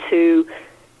able to,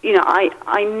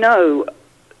 I know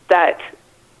that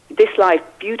this life,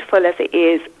 beautiful as it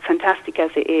is, fantastic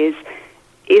as it is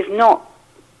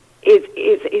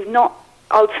not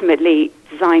ultimately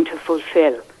designed to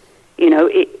fulfill.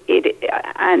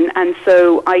 And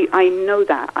so I know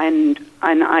that, and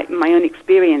my own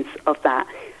experience of that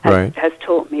has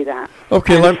taught me that.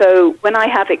 Okay. So when I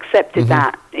have accepted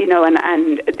that,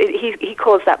 and he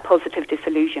calls that positive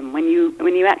disillusion. When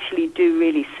you actually do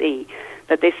really see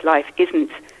that this life isn't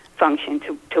function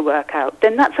to work out,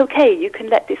 then that's okay. You can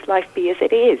let this life be as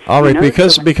it is. All right,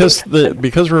 because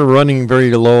we're running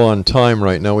very low on time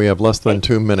right now, we have less than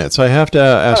 2 minutes. I have to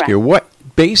ask you, what,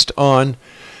 based on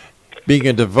being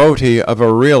a devotee of a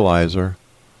realizer,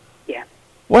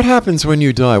 what happens when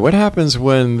you die? What happens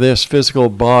when this physical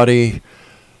body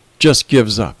just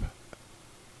gives up?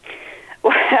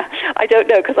 Well, I don't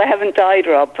know, because I haven't died,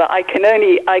 Rob, but I can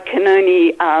only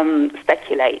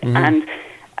speculate. Mm-hmm. And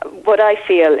what I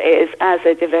feel is, as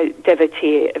a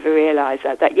devotee of a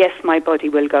realizer, that yes, my body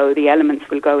will go, the elements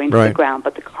will go into the ground,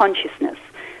 but the consciousness,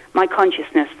 my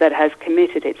consciousness that has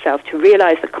committed itself to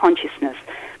realize the consciousness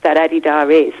that Adidar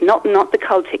is, not the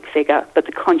cultic figure, but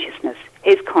the consciousness,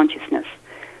 his consciousness,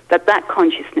 that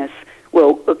consciousness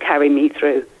will carry me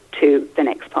through to the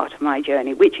next part of my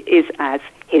journey, which is as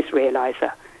his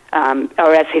realizer,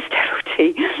 or as his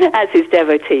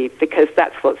devotee, because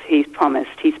that's what he's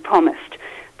promised. He's promised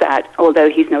that although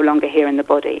he's no longer here in the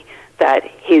body, that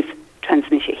his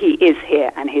transmission, he is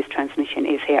here and his transmission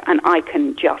is here. And I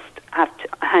can just have to,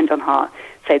 hand on heart,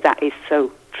 say that is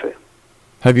so true.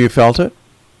 Have you felt it?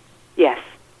 Yes.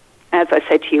 As I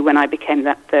said to you, when I became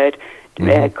that third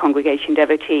congregation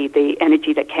devotee, the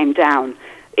energy that came down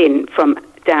from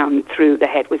down through the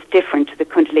head was different to the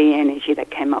Kundalini energy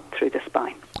that came up through the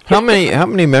spine. How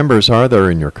many members are there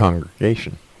in your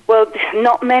congregation? Well,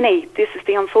 not many. This is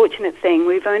the unfortunate thing.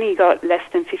 We've only got less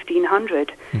than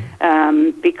 1,500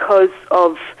 because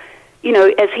of,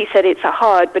 as he said, it's a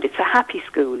hard, but it's a happy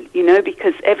school,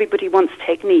 because everybody wants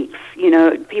techniques.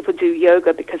 People do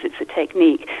yoga because it's a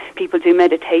technique. People do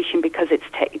meditation because it's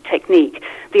technique.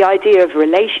 The idea of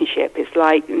relationship is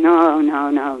like, no,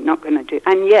 not going to do.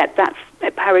 And yet, that's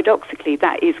paradoxically,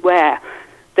 that is where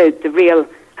the real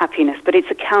happiness, but it's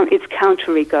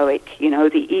counter-egoic.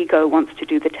 The ego wants to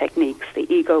do the techniques. The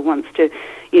ego wants to,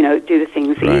 do the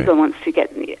things. The ego wants to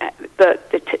get,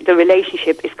 but the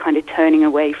relationship is kind of turning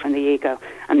away from the ego,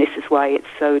 and this is why it's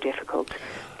so difficult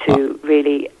to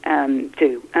really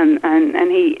do.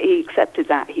 And he accepted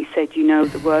that. He said,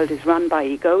 the world is run by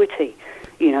egoity.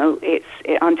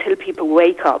 Until people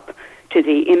wake up to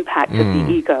the impact of the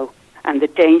ego and the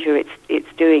danger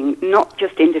it's doing, not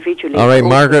just individually. All right,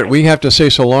 Margaret, we have to say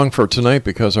so long for tonight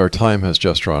because our time has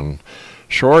just run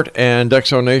short. And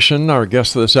Exonation, our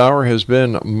guest this hour has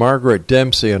been Margaret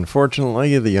Dempsey.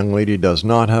 Unfortunately, the young lady does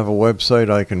not have a website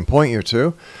I can point you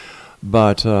to,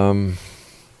 but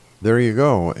there you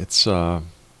go. It's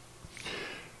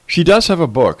she does have a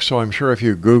book, so I'm sure if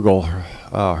you Google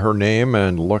her name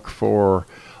and look for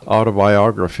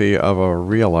autobiography of a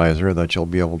realizer, that you'll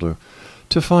be able to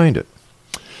find it.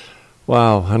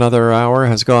 Wow, another hour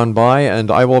has gone by,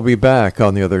 and I will be back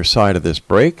on the other side of this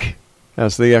break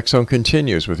as the X Zone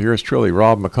continues with yours truly,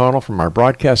 Rob McConnell, from our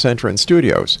broadcast center and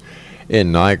studios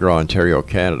in Niagara, Ontario,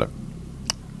 Canada.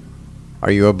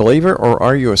 Are you a believer or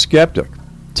are you a skeptic?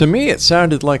 To me, it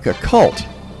sounded like a cult.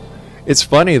 It's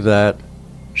funny that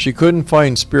she couldn't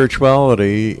find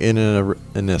spirituality in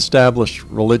an established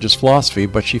religious philosophy,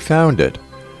 but she found it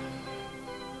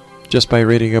just by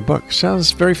reading a book.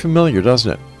 Sounds very familiar,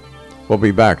 doesn't it? We'll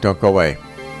be back. Don't go away.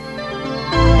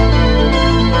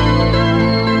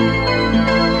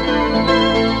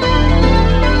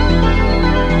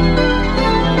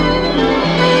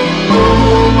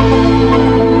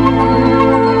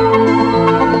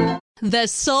 The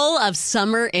soul of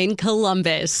summer in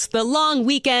Columbus. The long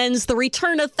weekends, the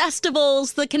return of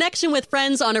festivals, the connection with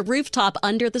friends on a rooftop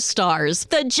under the stars.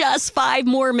 The just 5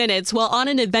 more minutes while on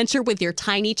an adventure with your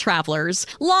tiny travelers.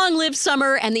 Long live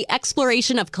summer and the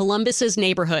exploration of Columbus's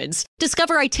neighborhoods.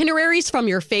 Discover itineraries from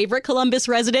your favorite Columbus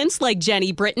residents like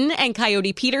Jenny Britton and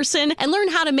Coyote Peterson and learn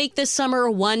how to make this summer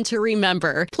one to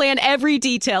remember. Plan every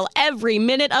detail, every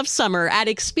minute of summer at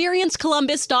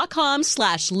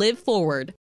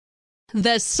experiencecolumbus.com/liveforward.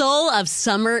 The soul of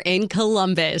summer in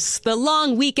Columbus. The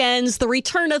long weekends, the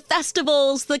return of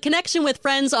festivals, the connection with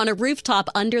friends on a rooftop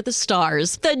under the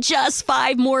stars. The just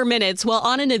 5 more minutes while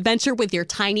on an adventure with your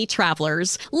tiny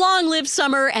travelers. Long live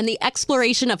summer and the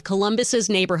exploration of Columbus's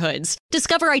neighborhoods.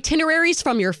 Discover itineraries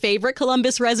from your favorite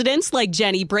Columbus residents like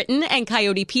Jenny Britton and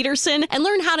Coyote Peterson and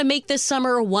learn how to make this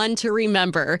summer one to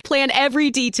remember. Plan every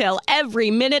detail,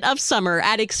 every minute of summer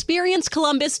at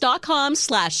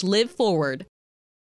experiencecolumbus.com/liveforward.